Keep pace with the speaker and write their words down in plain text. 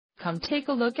Come take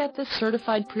a look at this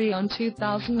certified pre-owned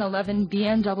 2011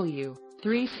 BMW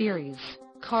 3 Series.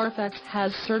 Carfax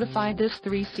has certified this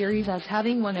 3 Series as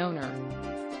having one owner.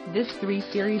 This 3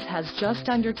 Series has just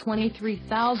under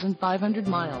 23,500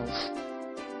 miles.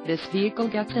 This vehicle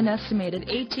gets an estimated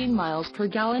 18 miles per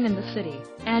gallon in the city,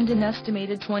 and an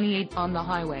estimated 28 on the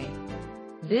highway.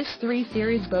 This 3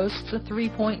 Series boasts a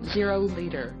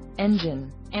 3.0-liter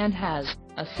engine, and has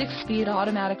a 6-speed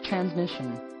automatic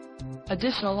transmission.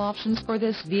 Additional options for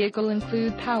this vehicle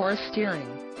include power steering,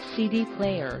 CD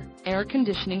player, air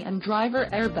conditioning and driver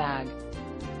airbag.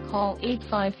 Call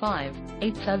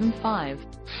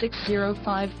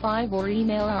 855-875-6055 or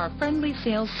email our friendly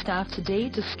sales staff today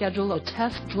to schedule a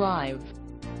test drive.